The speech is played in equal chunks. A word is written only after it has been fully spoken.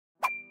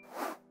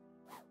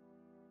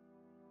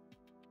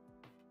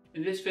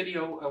In this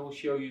video I will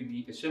show you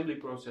the assembly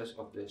process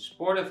of the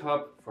Sportive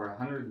Hub for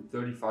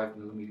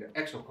 135mm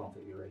axle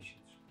configurations.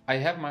 I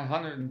have my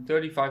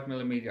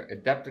 135mm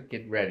adapter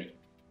kit ready.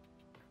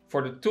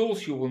 For the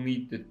tools you will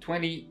need the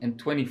 20 and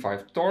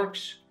 25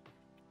 Torx,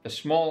 a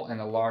small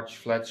and a large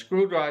flat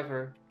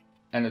screwdriver,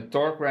 and a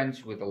torque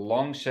wrench with a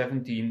long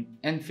 17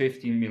 and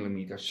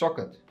 15mm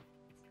socket.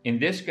 In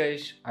this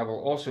case I will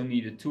also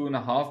need a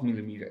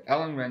 2.5mm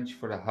Allen wrench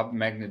for the hub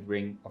magnet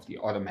ring of the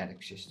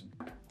AUTOMATiQ system.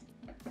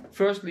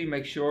 Firstly,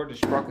 make sure the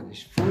sprocket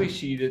is fully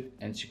seated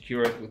and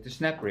secure it with the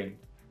snap ring.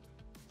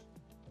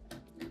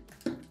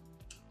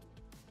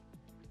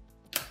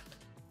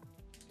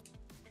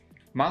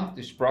 Mount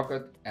the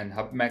sprocket and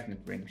hub magnet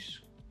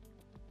rings.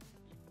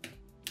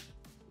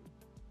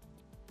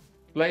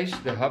 Place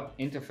the hub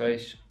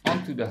interface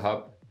onto the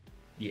hub.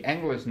 The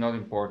angle is not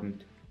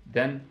important.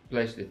 Then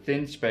place the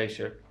thin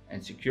spacer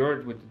and secure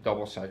it with the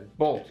double-sided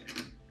bolt.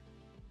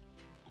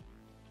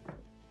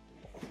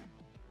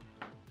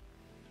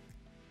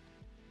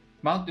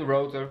 Mount the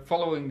rotor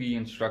following the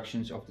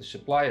instructions of the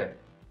supplier.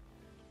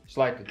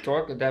 Slide the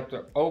torque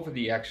adapter over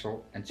the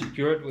axle and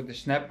secure it with the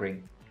snap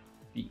ring.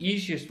 The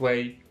easiest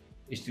way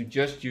is to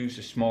just use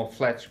a small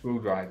flat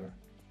screwdriver.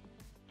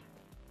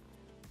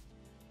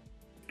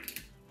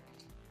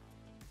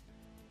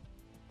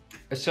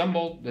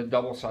 Assemble the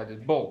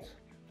double-sided bolt.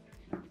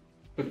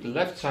 Put the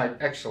left side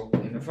axle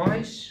in the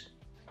vise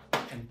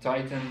and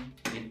tighten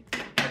the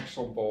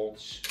axle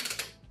bolts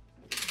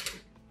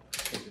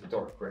with the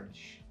torque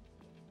wrench.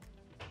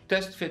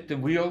 Test fit the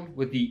wheel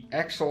with the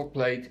axle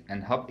plate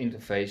and hub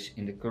interface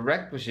in the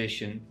correct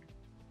position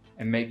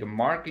and make a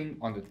marking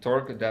on the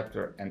torque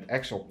adapter and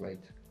axle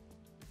plate.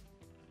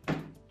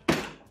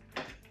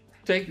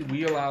 Take the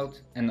wheel out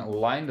and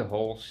align the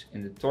holes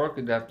in the torque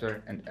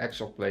adapter and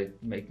axle plate,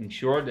 making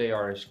sure they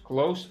are as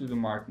close to the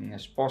marking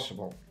as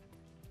possible.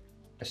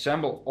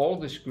 Assemble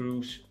all the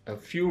screws a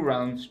few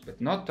rounds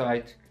but not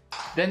tight,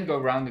 then go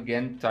round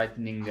again,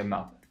 tightening them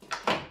up.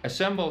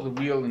 Assemble the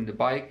wheel in the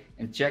bike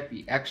and check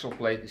the axle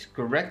plate is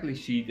correctly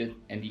seated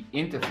and the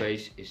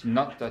interface is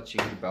not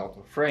touching the belt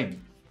or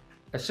frame.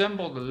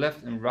 Assemble the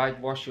left and right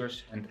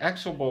washers and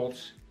axle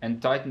bolts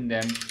and tighten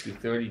them to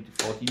 30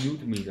 to 40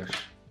 Nm.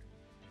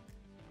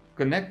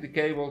 Connect the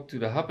cable to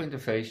the hub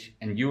interface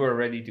and you are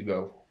ready to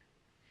go.